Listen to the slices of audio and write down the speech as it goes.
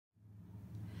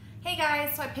Hey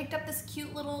guys, so I picked up this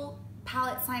cute little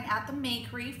palette sign at the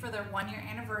Makery for their 1-year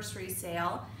anniversary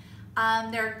sale.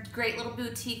 They're a great little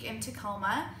boutique in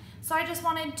Tacoma. So I just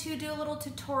wanted to do a little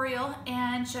tutorial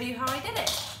and show you how I did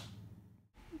it.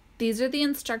 These are the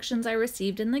instructions I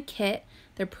received in the kit.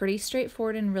 They're pretty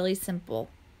straightforward and really simple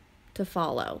to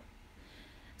follow.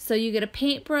 So you get a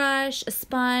paintbrush, a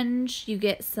sponge, you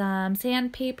get some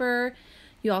sandpaper,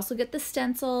 you also get the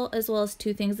stencil as well as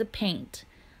 2 things of paint.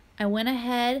 I went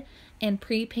ahead and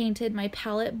pre-painted my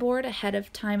palette board ahead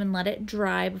of time and let it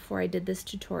dry before I did this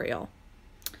tutorial.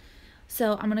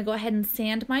 So I'm going to go ahead and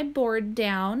sand my board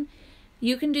down.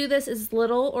 You can do this as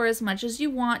little or as much as you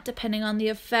want depending on the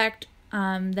effect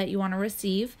that you want to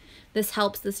receive. This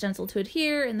helps the stencil to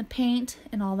adhere and the paint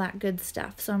and all that good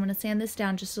stuff. So I'm going to sand this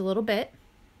down just a little bit.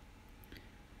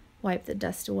 Wipe the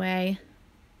dust away.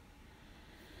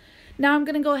 Now I'm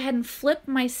going to go ahead and flip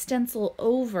my stencil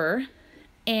over,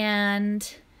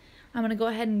 and I'm going to go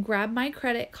ahead and grab my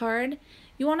credit card.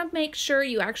 You want to make sure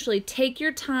you actually take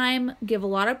your time, give a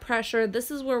lot of pressure.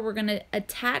 This is where we're going to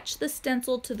attach the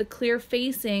stencil to the clear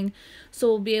facing, so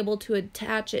we'll be able to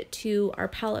attach it to our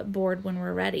palette board when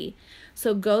we're ready.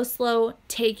 So go slow,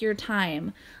 take your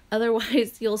time.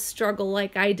 Otherwise you'll struggle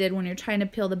like I did when you're trying to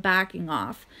peel the backing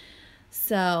off.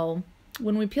 So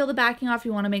when we peel the backing off,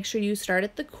 you want to make sure you start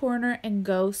at the corner and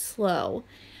go slow.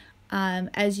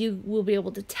 As you will be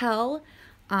able to tell,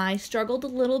 I struggled a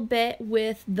little bit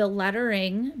with the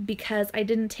lettering because I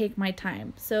didn't take my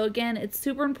time. So again, it's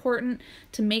super important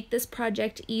to make this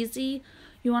project easy.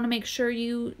 You want to make sure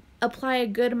you apply a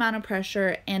good amount of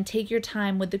pressure and take your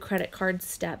time with the credit card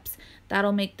steps.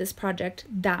 That'll make this project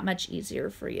that much easier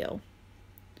for you.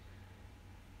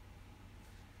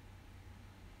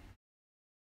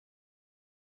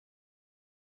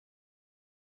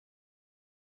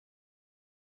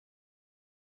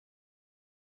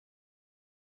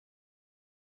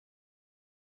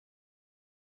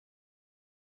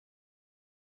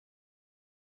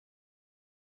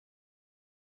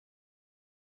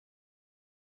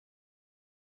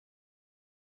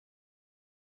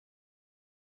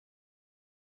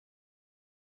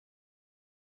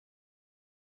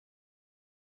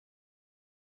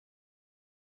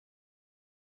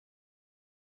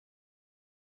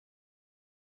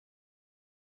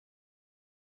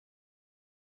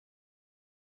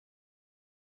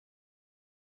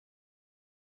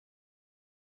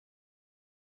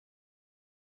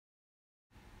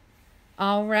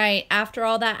 All right, after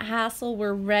all that hassle,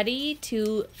 we're ready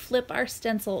to flip our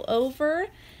stencil over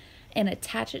and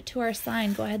attach it to our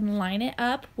sign. Go ahead and line it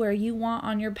up where you want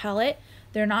on your palette.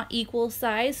 They're not equal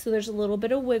size, so there's a little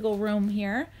bit of wiggle room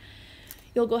here.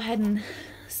 You'll go ahead and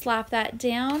slap that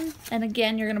down, and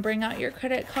again, you're gonna bring out your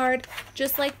credit card.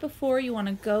 Just like before, you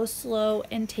wanna go slow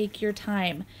and take your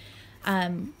time.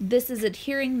 This is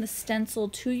adhering the stencil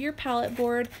to your palette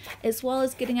board as well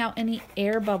as getting out any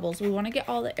air bubbles. We want to get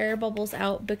all the air bubbles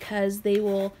out because they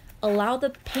will allow the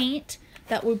paint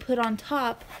that we put on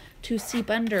top to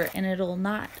seep under, and it'll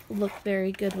not look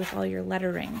very good with all your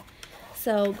lettering.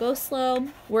 So go slow,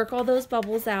 work all those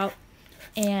bubbles out,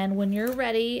 and when you're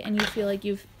ready and you feel like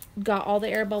you've got all the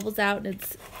air bubbles out and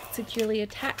it's securely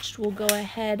attached, we'll go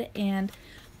ahead and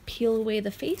peel away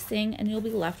the facing and you'll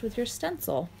be left with your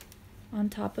stencil on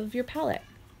top of your palette.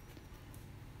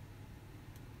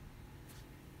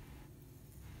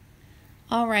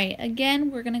 All right,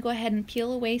 again, we're gonna go ahead and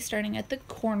peel away starting at the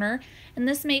corner, and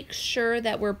this makes sure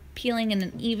that we're peeling in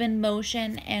an even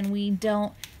motion and we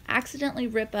don't accidentally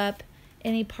rip up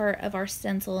any part of our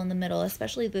stencil in the middle,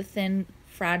 especially the thin,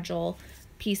 fragile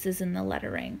pieces in the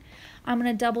lettering. I'm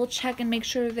gonna double check and make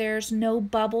sure there's no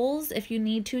bubbles. If you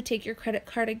need to, take your credit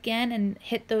card again and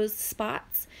hit those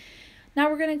spots. Now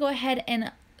we're going to go ahead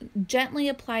and gently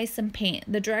apply some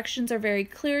paint. The directions are very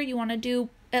clear. You want to do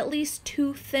at least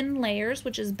 2 thin layers,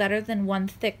 which is better than 1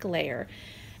 thick layer.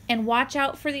 And watch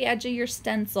out for the edge of your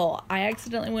stencil. I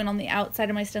accidentally went on the outside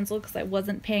of my stencil because I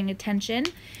wasn't paying attention.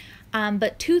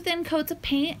 But 2 thin coats of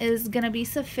paint is going to be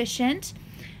sufficient.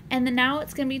 And then now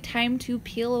it's going to be time to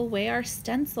peel away our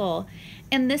stencil.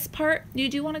 And this part, you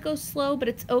do want to go slow, but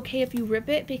it's okay if you rip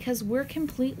it because we're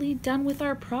completely done with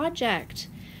our project.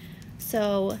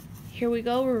 So here we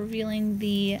go, we're revealing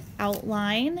the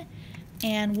outline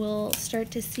and we'll start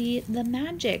to see the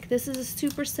magic. This is a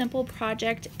super simple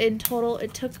project. In total,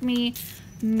 it took me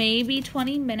maybe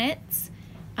 20 minutes,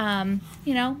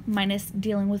 you know, minus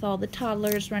dealing with all the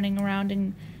toddlers running around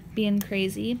and being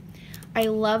crazy. I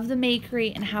love the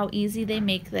Makery and how easy they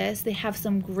make this. They have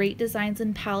some great designs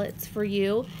and palettes for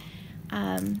you.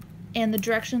 And the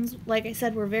directions, like I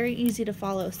said, were very easy to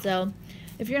follow. So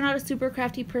If you're not a super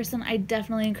crafty person, I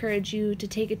definitely encourage you to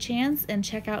take a chance and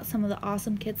check out some of the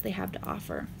awesome kits they have to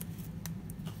offer.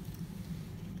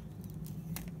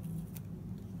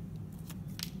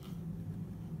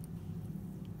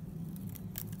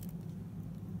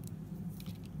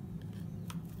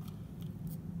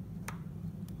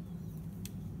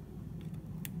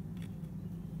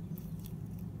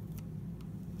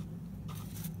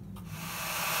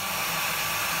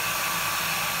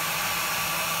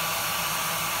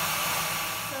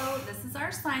 This is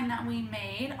our sign that we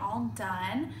made, all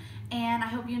done, and I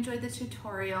hope you enjoyed the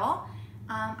tutorial.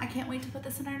 I can't wait to put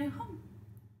this in our new home.